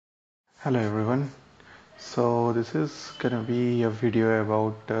Hello everyone. So this is gonna be a video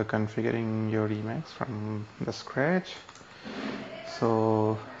about configuring your Emacs from the scratch.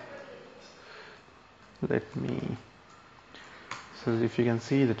 So let me. So if you can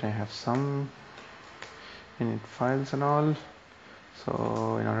see that I have some init files and all.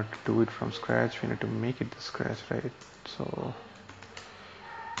 So in order to do it from scratch, we need to make it the scratch, right? So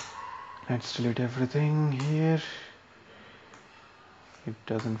let's delete everything here. It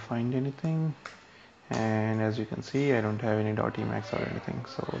doesn't find anything. And as you can see, I don't have any .emacs or anything,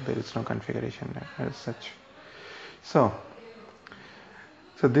 so there is no configuration as such. So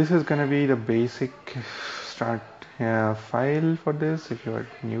this is gonna be the basic start file for this. If you are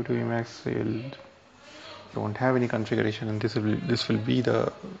new to Emacs, you won't have any configuration, and this will be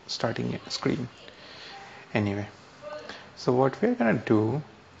the starting screen. Anyway, so what we're gonna do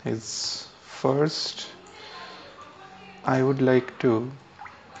is first I would like to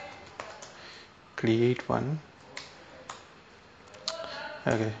create one.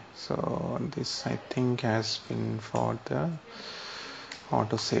 Okay, so this I think has been for the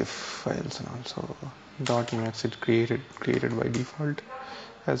autosave files and also .emacs it created by default,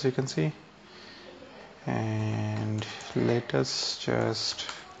 as you can see. And let us just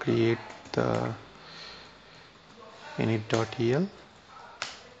create the init.el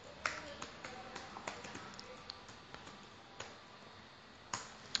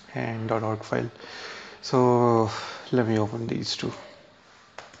and .org file. So let me open these two.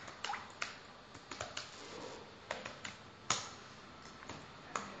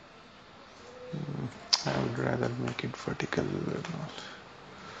 I would rather make it vertical.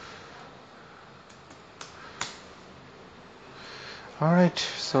 Alright,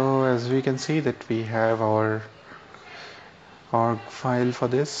 so as we can see that we have our org file for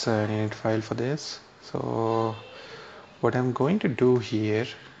this and init file for this. So what I'm going to do here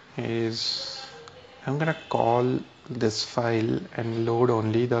is I'm gonna call this file and load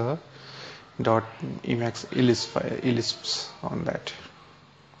only the .emacs elisps on that.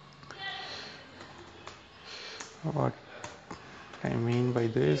 What I mean by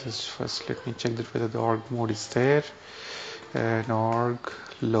this is, first let me check that whether the org mode is there, and org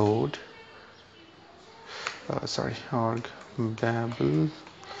load org-babel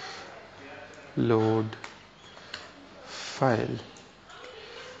load file.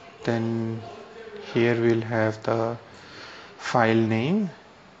 Then here we'll have the file name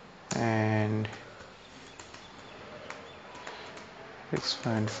and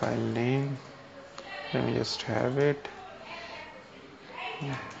expand file name. Let me just have it.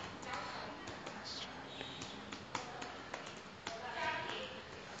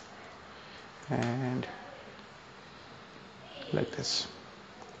 And like this.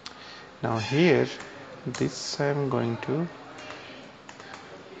 Now here, this I'm going to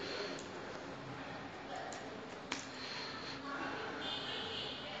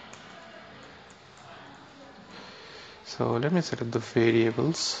so let me set up the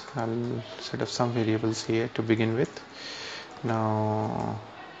variables. I'll set up some variables here to begin with. Now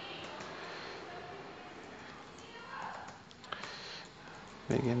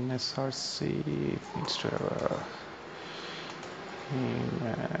begin src needs to have a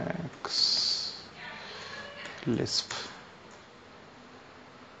Emacs lisp.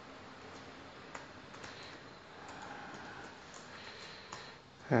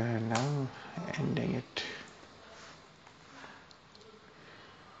 And now ending it.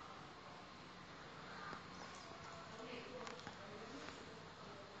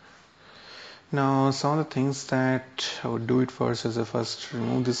 Now some of the things that I would do it first is I first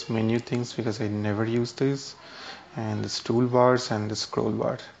remove this menu things because I never use this, and this toolbars and the scroll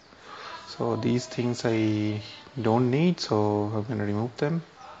bar. So these things I don't need, so I'm going to remove them.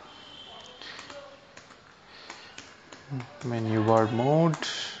 Menu bar mode,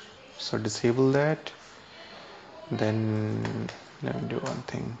 so disable that. Then let me do one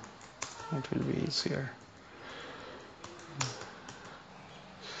thing, it will be easier.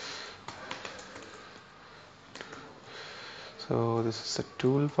 So this is the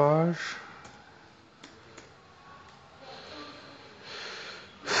toolbar.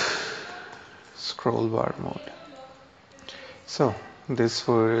 Scroll bar mode. So this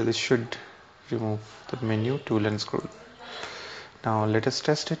should remove the menu, tool and scroll. Now let us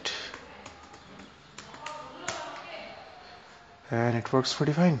test it. And it works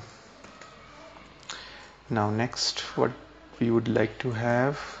pretty fine. Now next what we would like to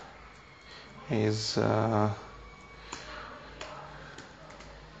have is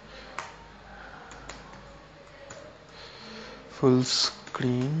full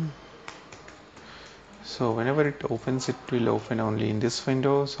screen So whenever it opens, it will open only in this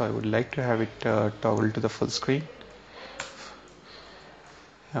window, so I would like to have it toggle to the full screen.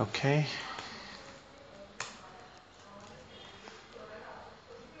 Okay.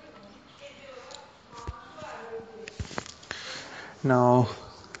 Now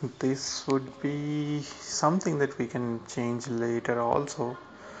this would be something that we can change later also,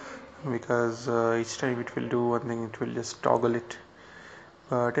 because each time it will do one thing, it will just toggle it.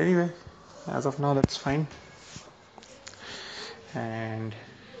 But anyway, as of now that's fine. And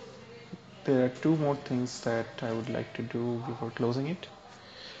there are two more things that I would like to do before closing it.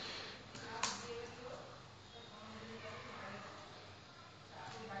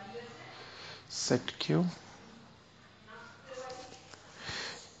 Set queue,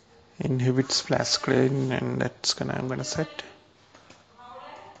 inhibit splash screen, and I'm gonna set.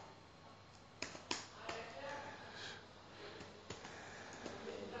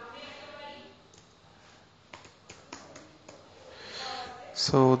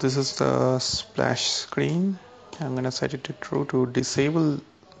 So this is the splash screen. I'm gonna set it to true to disable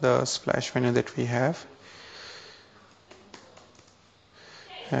the splash menu that we have,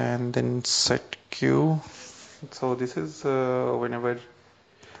 and then set queue. So this is whenever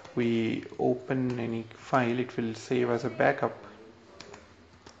we open any file, it will save as a backup.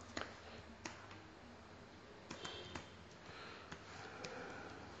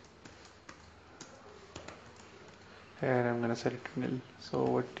 And I'm gonna set it to nil. So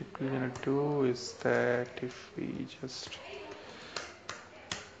what it will gonna do is that if we just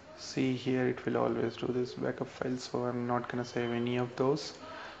see here, it will always do this backup file, so I'm not gonna save any of those.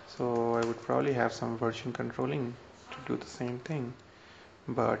 So I would probably have some version controlling to do the same thing,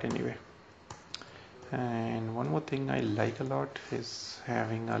 but anyway. And one more thing I like a lot is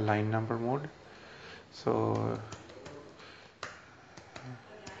having a line number mode. So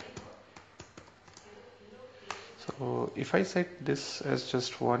if I set this as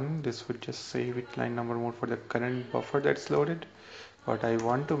just 1, this would just save it line number mode for the current buffer that's loaded, but I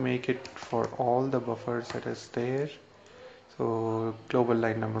want to make it for all the buffers that is there. So global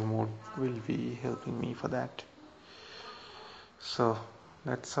line number mode will be helping me for that. So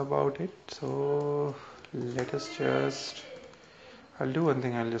that's about it. So let us just, I'll do one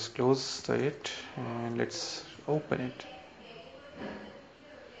thing, I'll just close it and let's open it.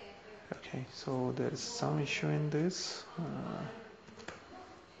 Okay, so there's some issue in this.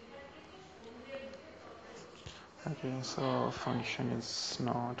 Okay, so function is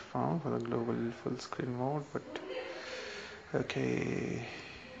not found for the global full screen mode, but okay,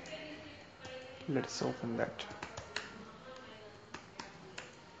 let's open that.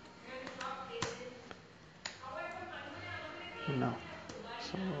 No,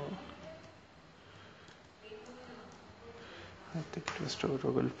 so I think it was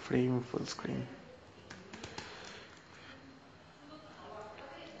toggle frame full screen.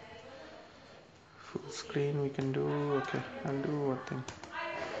 Full screen we can do. Okay, I'll do one thing.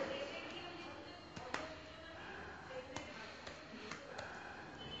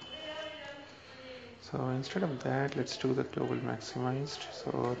 So instead of that, let's do the global maximized.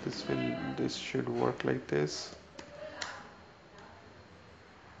 So this should work like this.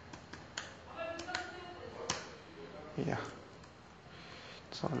 Yeah,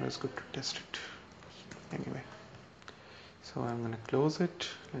 it's always good to test it. Anyway, so I'm gonna close it.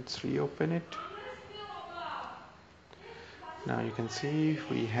 Let's reopen it. Now you can see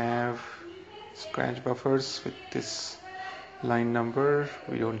we have scratch buffers with this line number.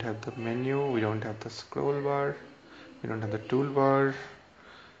 We don't have the menu, we don't have the scroll bar, we don't have the toolbar,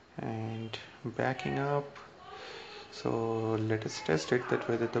 and backing up. So let us test it, that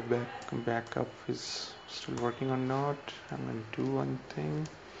whether the backup is still working or not. I'm going to do one thing,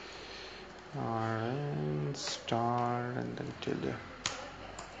 rn star and then tilde.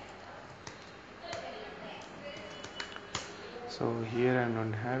 So here I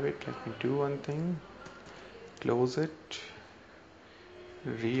don't have it. Let me do one thing, close it,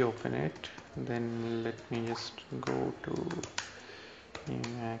 reopen it, then let me just go to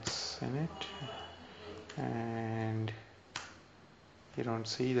Emacs init, and you don't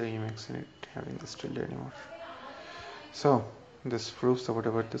see the Emacs init having this tilde anymore. So this proves that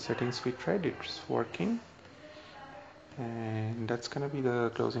whatever the settings we tried, it's working. And that's gonna be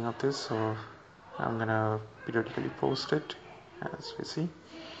the closing of this. So I'm gonna periodically post it as we see,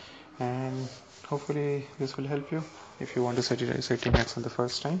 and hopefully this will help you if you want to set Emacs on the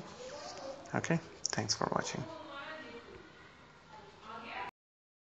first time. Okay, thanks for watching.